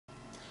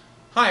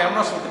Hi, I'm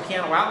Russell with the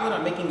Piano Outlet.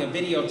 I'm making a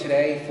video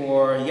today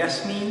for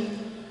Yasmin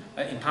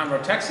in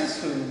Conroe,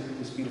 Texas, who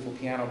this beautiful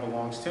piano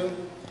belongs to.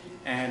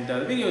 And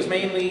the video is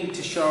mainly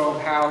to show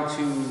how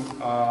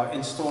to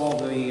install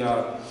the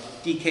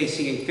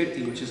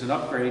DKC850, which is an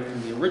upgrade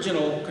from the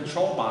original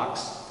control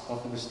box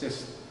off of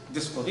this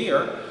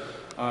disclodier.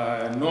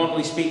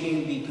 Normally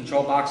speaking, the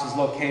control box is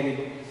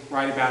located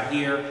right about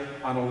here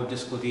on all the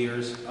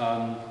disclodiers.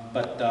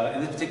 But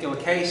in this particular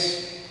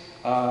case,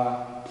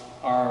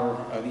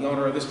 the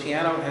owner of this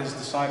piano has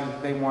decided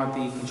that they want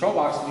the control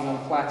box to be on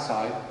the flat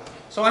side.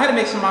 So I had to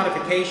make some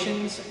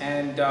modifications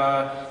and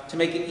to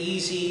make it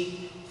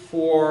easy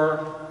for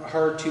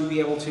her to be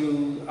able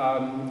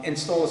to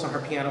install this on her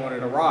piano when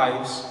it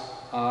arrives.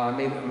 I'm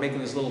making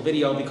this little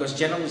video because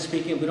generally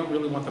speaking, we don't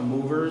really want the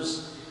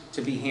movers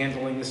to be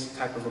handling this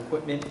type of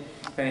equipment.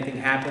 If anything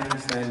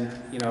happens, then,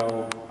 you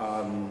know,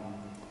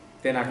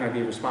 they're not going to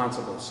be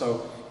responsible.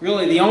 So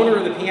really, the owner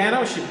of the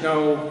piano should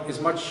know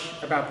as much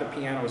about the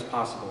piano as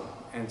possible.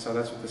 And so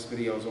that's what this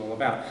video is all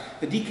about.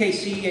 The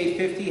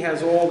DKC850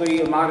 has all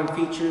the modern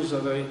features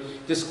of the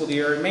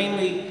disclodier.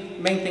 Main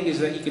thing is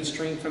that you can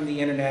stream from the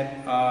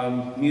internet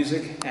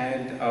music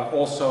and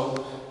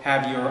also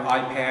have your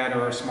iPad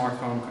or a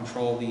smartphone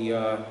control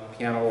the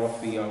piano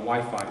off the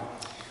Wi-Fi.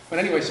 But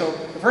anyway, so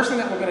the first thing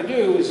that we're going to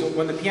do is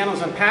when the piano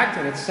is unpacked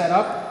and it's set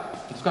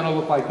up, it's going to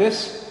look like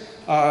this.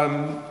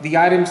 The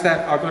items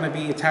that are going to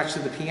be attached to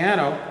the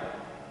piano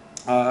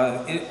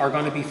are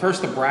going to be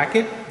first a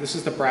bracket. This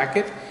is the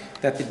bracket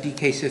that the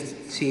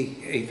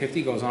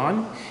DKC850 goes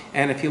on.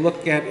 And if you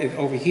look at it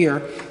over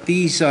here,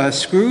 these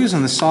screws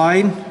on the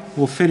side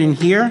will fit in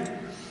here.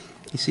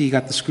 You see you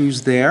got the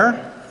screws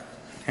there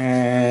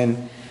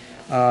and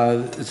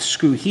the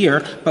screw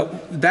here.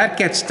 But that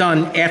gets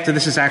done after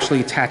this is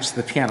actually attached to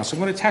the piano. So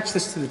I'm going to attach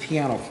this to the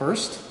piano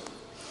first.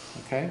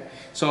 Okay?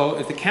 So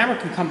if the camera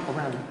can come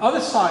around the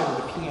other side of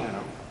the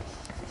piano,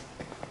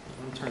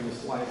 let me turn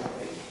this light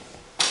away,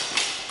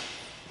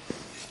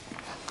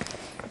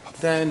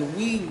 then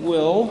we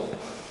will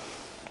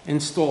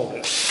install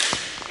it.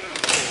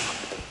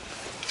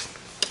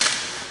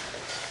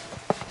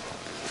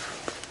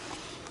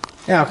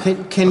 Now,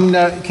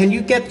 can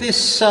you get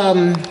this,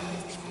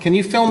 can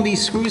you film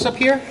these screws up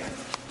here?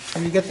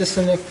 Can you get this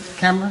in the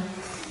camera?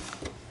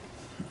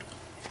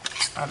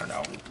 I don't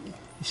know.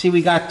 You see,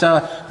 we got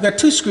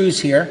two screws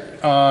here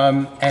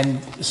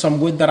and some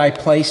wood that I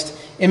placed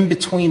in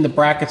between the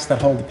brackets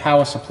that hold the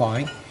power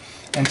supply.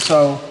 And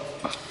so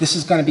this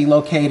is going to be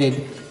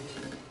located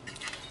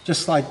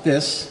just like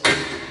this.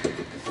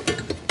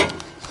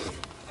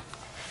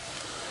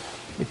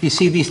 If you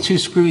see these two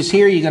screws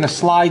here, you're going to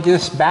slide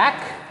this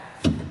back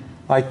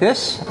like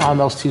this on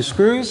those two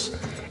screws.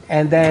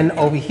 And then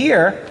over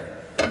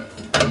here,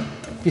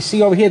 you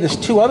see over here, there's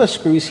two other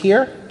screws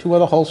here, two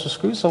other holes for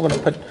screws. So we're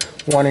going to put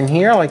one in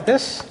here like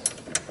this,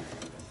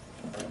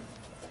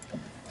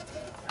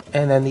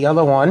 and then the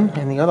other one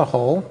in the other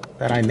hole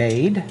that I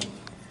made.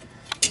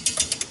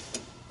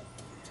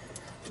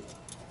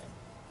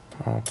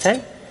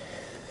 Okay,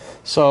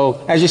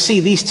 so as you see,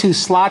 these two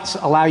slots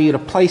allow you to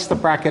place the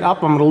bracket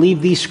up. I'm going to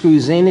leave these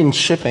screws in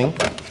shipping,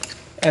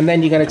 and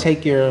then you're going to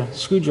take your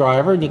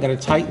screwdriver and you're going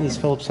to tighten these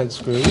Phillips head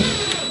screws.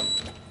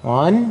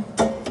 1,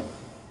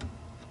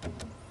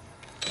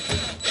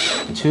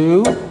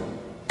 2,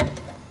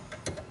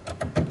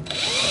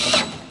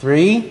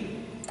 3,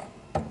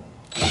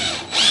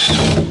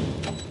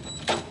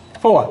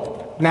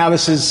 4. Now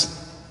this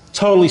is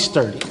totally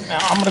sturdy. Now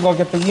I'm going to go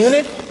get the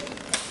unit.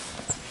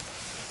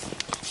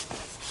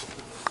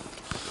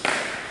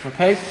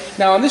 Okay.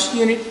 Now on this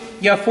unit,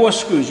 you have 4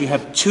 screws. You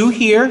have 2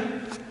 here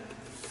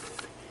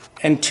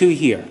and 2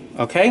 here.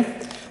 Okay.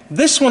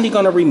 This one you're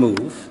going to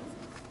remove.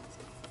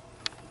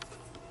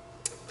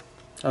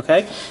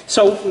 Okay.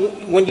 So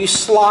when you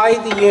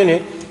slide the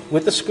unit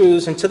with the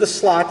screws into the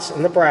slots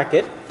in the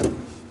bracket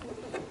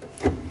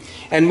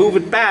and move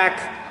it back,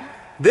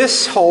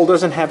 this hole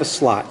doesn't have a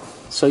slot.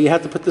 So you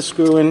have to put the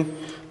screw in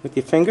with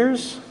your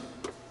fingers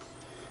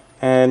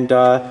and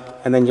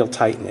then you'll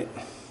tighten it.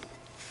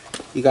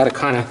 You got to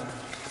kind of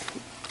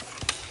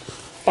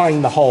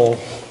find the hole,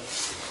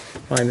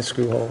 find the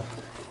screw hole.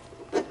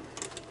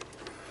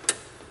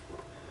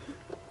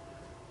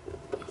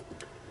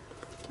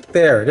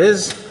 There it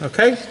is.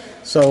 Okay,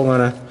 so we're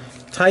going to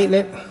tighten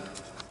it.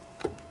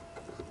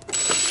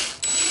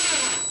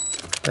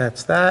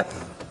 That's that.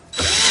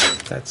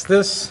 That's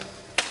this.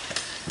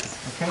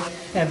 Okay,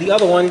 and the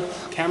other one,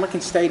 camera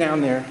can stay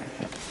down there.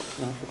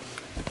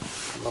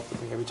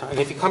 Every time. And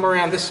if you come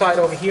around this side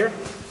over here,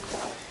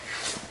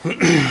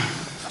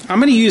 I'm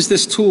going to use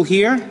this tool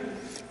here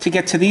to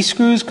get to these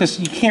screws because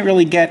you can't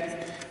really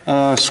get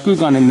a screw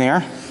gun in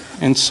there.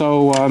 And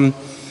so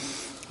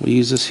we'll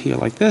use this here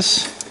like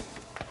this.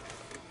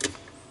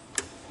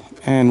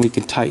 And we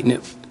can tighten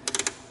it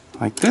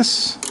like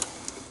this.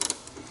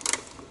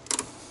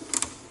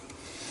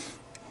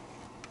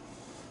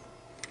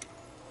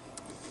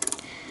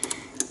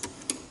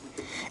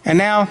 And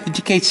now the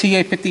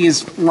DKC850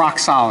 is rock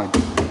solid.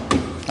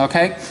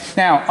 Okay,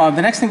 now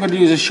the next thing we're going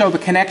to do is show the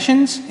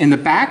connections in the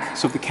back,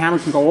 so if the camera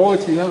can go all the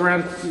way to the other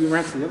end, to the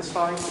other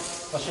side,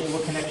 I'll show you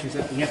what connections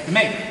that we have to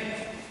make.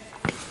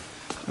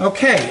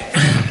 Okay,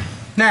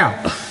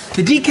 now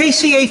the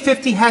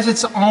DKC850 has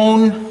its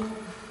own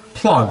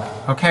plug.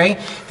 Okay,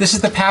 this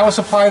is the power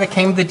supply that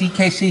came with the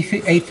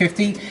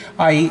DKC850.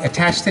 I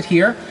attached it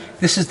here.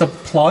 This is the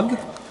plug.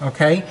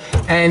 Okay,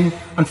 and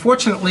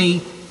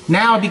unfortunately,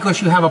 now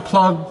because you have a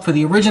plug for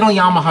the original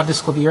Yamaha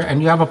disc clavier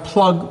and you have a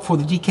plug for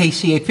the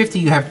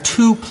DKC850, you have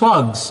two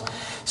plugs.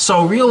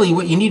 So really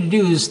what you need to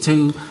do is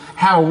to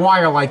have a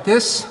wire like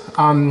this.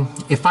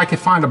 If I could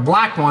find a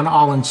black one,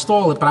 I'll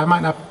install it, but I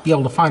might not be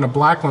able to find a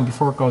black one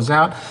before it goes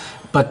out.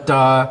 But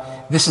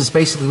this is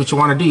basically what you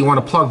want to do. You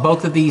want to plug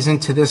both of these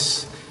into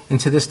this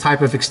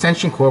type of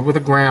extension cord with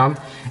a ground,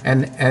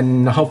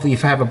 and hopefully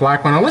if you have a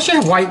black one, unless you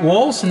have white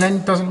walls, and then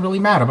it doesn't really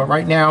matter. But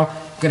right now,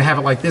 I'm going to have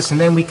it like this, and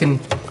then we can,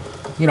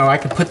 you know, I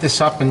could put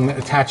this up and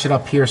attach it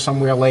up here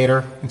somewhere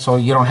later, and so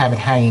you don't have it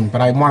hanging,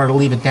 but I wanted to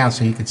leave it down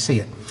so you could see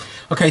it.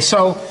 Okay,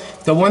 so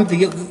the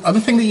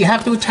other thing that you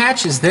have to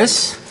attach is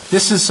this.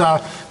 This is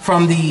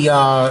from the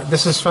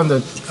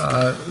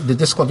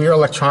disc clavier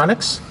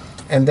electronics,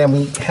 and then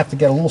we have to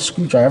get a little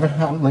screwdriver.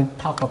 Let me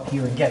pop up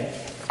here and get it.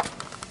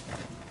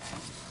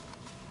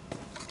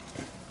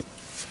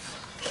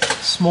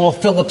 Small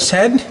Phillips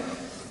head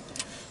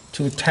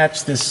to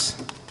attach this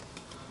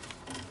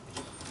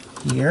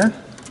here.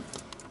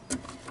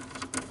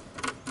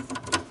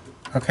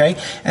 Okay,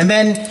 and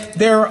then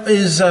there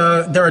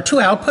are two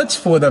outputs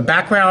for the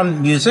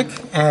background music,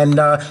 and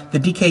the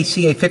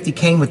DKC850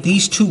 came with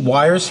these two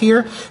wires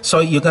here. So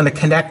you're going to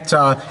connect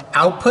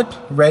output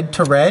red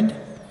to red,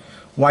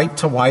 white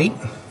to white,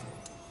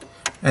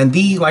 and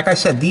like I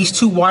said, these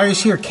two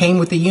wires here came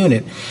with the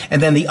unit,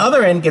 and then the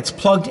other end gets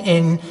plugged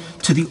in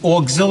to the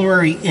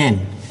auxiliary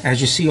in,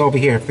 as you see over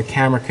here. If the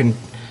camera can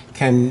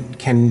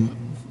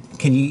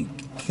the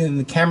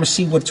camera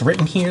see what's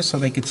written here so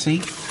they could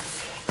see?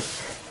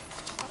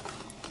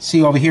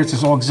 See over here, it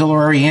says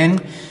auxiliary in,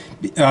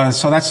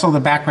 so that's so the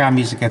background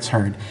music gets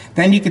heard.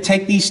 Then you could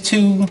take these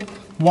two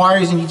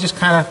wires and you just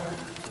kind of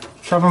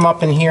shove them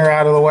up in here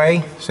out of the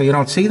way so you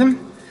don't see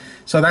them.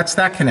 So that's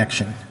that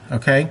connection,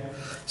 okay?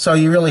 So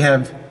you really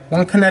have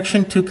one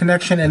connection, two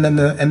connection, and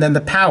then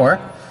the power,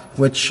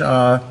 which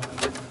the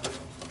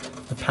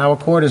power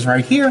cord is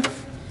right here.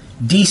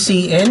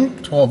 DC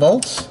in, 12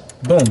 volts,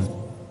 boom,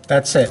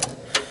 that's it.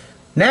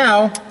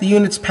 Now the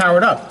unit's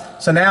powered up.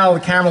 So now the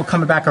camera will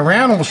come back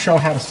around and we'll show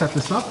how to set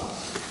this up.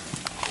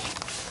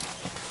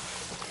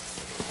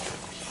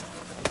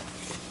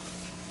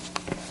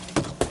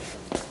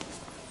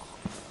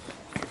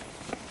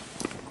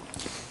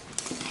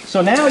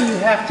 So now you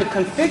have to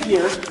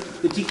configure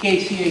the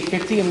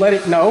DKC850 and let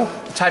it know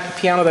the type of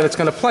piano that it's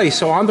going to play.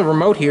 So on the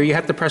remote here, you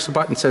have to press a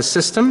button that says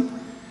System.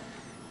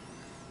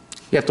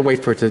 You have to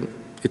wait for it to,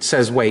 it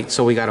says wait,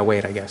 so we got to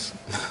wait, I guess.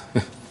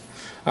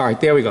 All right,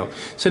 there we go.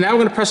 So now we're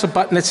going to press a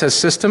button that says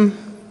System.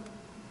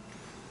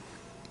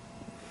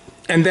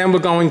 And then we're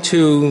going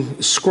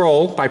to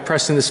scroll by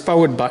pressing this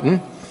forward button.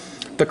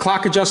 The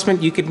clock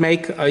adjustment you could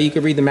make, you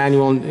could read the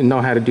manual and know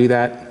how to do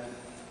that.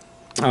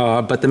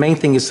 But the main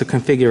thing is to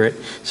configure it.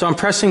 So I'm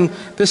pressing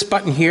this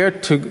button here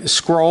to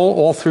scroll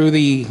all through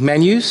the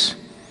menus.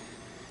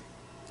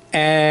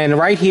 And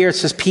right here it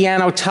says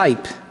piano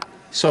type.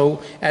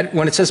 So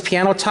when it says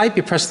piano type,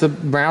 you press the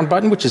round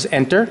button, which is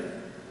enter.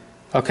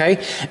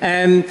 Okay?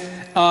 And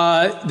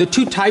the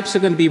two types are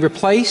going to be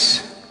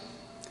replace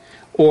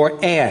or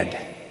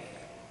add.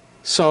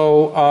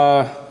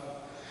 So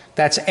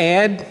that's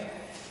add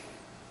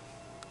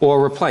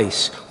or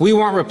replace. We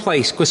want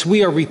replace because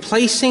we are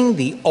replacing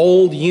the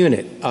old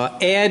unit.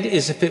 Add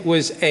is if it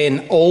was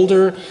an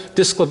older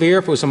disc clavier,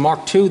 if it was a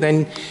Mark II,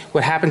 then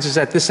what happens is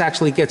that this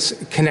actually gets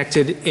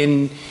connected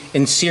in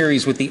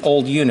series with the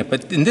old unit.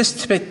 But in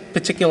this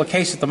particular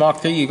case, at the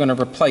Mark III, you're going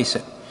to replace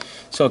it.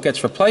 So it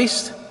gets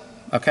replaced,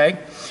 okay?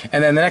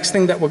 And then the next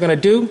thing that we're going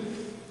to do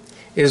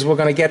is we're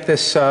going to get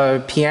this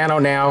piano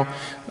now,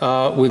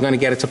 we're going to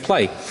get it to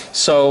play.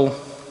 So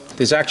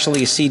there's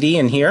actually a CD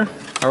in here.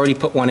 I already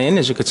put one in.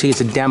 As you can see,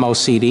 it's a demo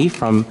CD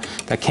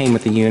that came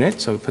with the unit.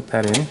 So we put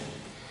that in,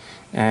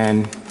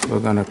 and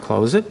we're going to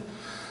close it.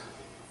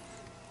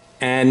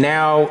 And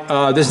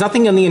now there's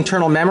nothing in the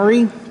internal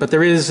memory, but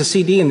there is a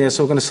CD in there,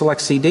 so we're going to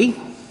select CD.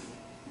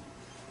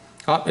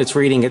 Oh, it's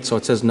reading it, so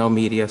it says no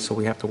media, so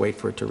we have to wait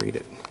for it to read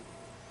it.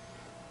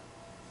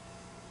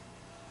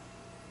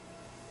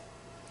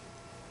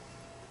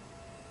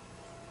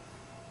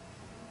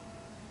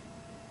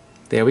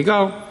 There we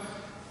go.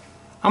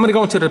 I'm going to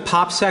go into the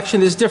pop section.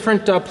 There's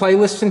different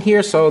playlists in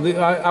here. So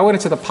I went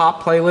into the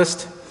pop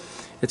playlist.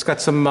 It's got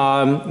some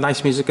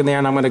nice music in there,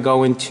 and I'm going to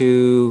go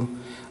into,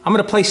 I'm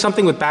going to play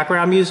something with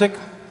background music.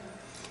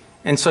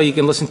 And so you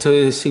can listen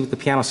to see what the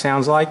piano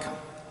sounds like.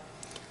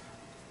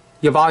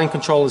 Your volume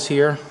control is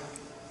here.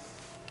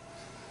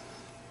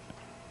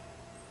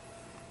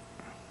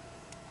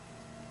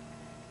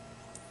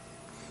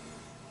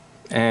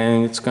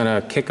 And it's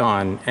going to kick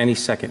on any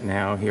second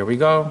now. Here we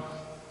go.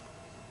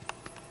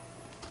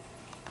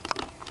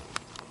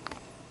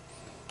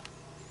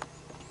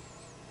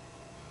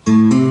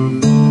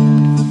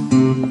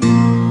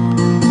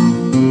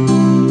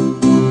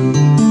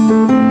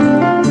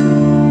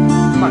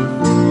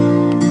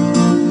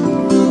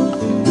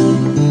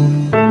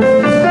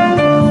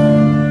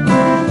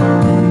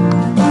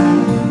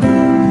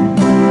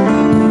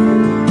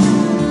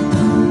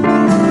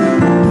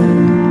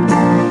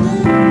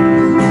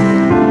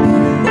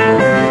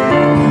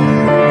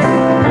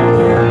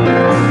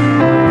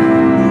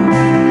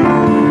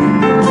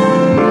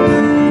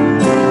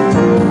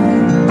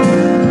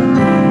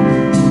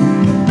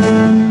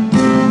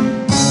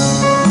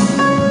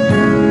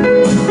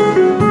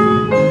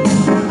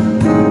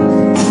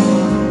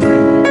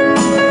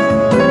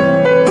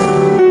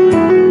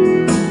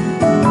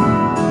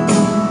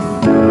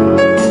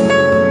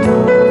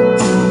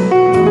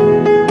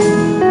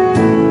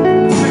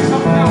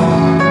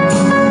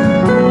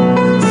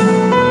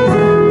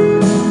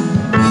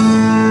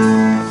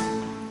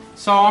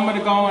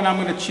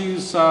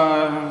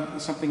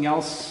 something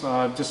else.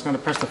 Just going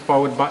to press the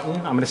forward button.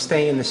 I'm going to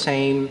stay in the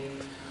same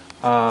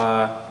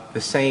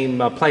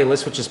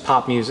playlist, which is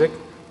pop music.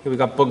 Here we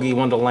got Boogie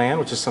Wonderland,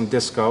 which is some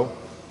disco.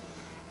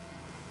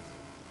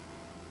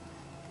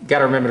 Got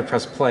to remember to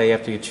press play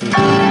after you choose.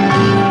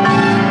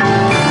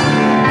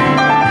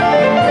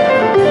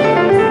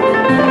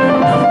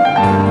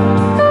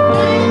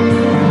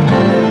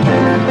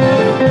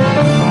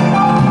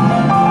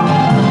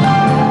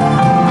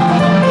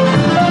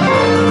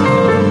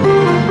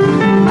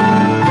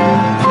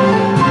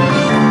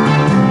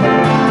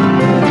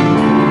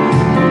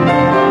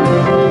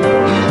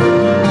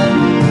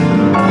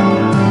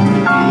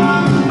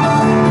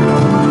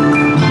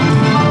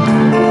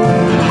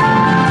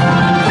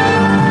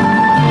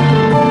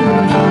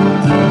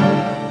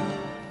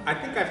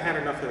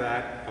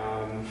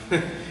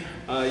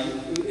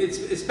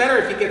 It's better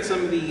if you get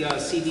some of the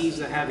CDs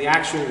that have the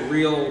actual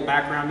real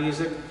background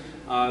music.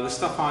 The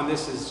stuff on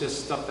this is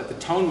just stuff that the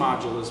tone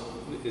module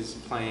is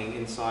playing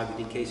inside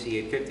the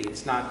DKC850.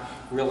 It's not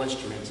real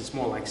instruments, it's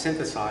more like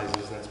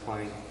synthesizers that's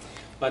playing.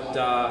 But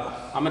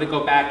I'm going to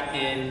go back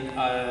and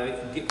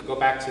go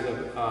back to the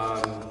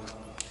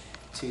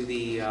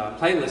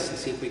playlist and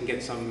see if we can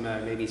get some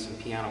maybe some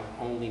piano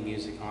only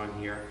music on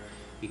here,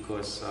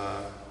 because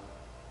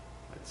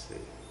let's see.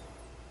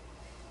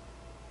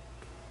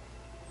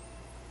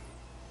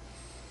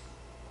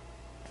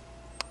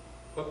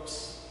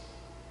 Whoops.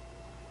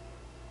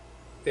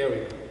 There we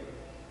go.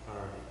 All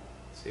right.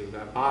 See, we've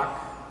got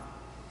Bach.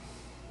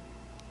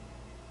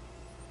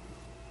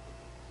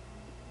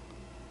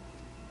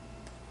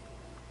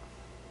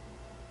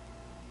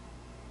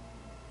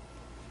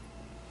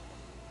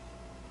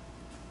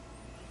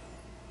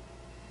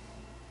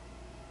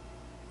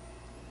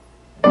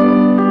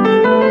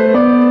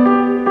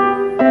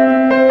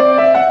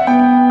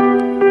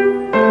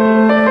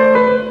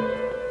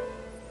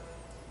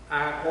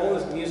 All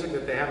this music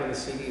that they have on the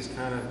CD is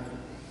kind of, I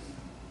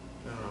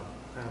don't know,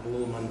 kind of a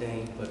little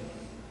mundane, but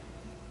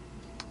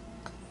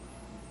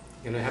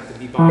you're going to have to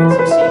be buying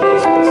some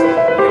CDs for this stuff.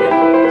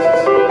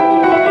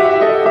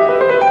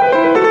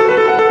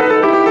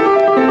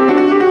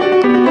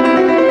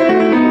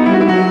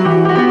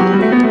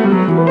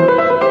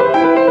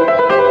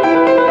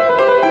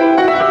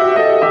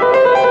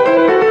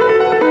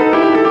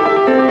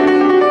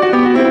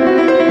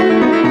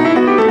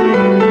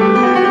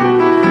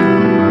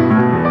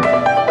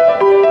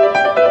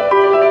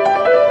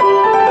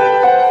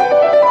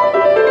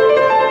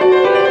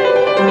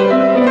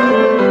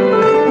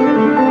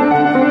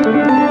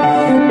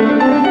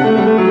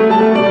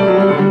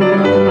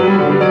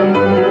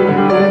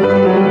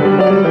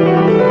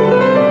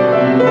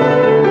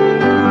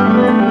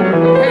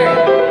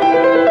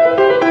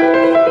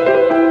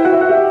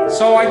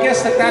 So I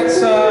guess that's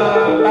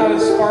about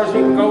as far as we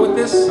can go with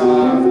this.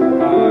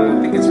 I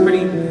think it's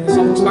pretty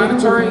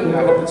self-explanatory.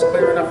 I hope it's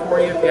clear enough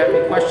for you. If you have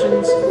any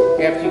questions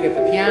after you get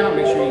the piano,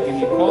 make sure you give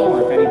me a call.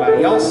 Or if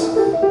anybody else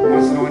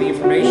wants to know any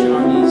information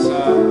on these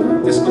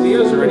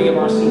Discoliers or any of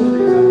our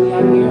C3s that we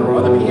have here or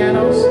other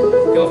pianos,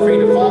 feel free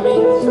to call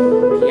me.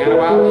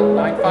 Piano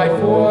Outlet,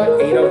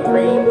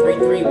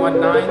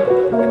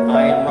 954-803-3319. And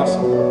I am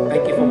Russell.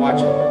 Thank you for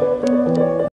watching.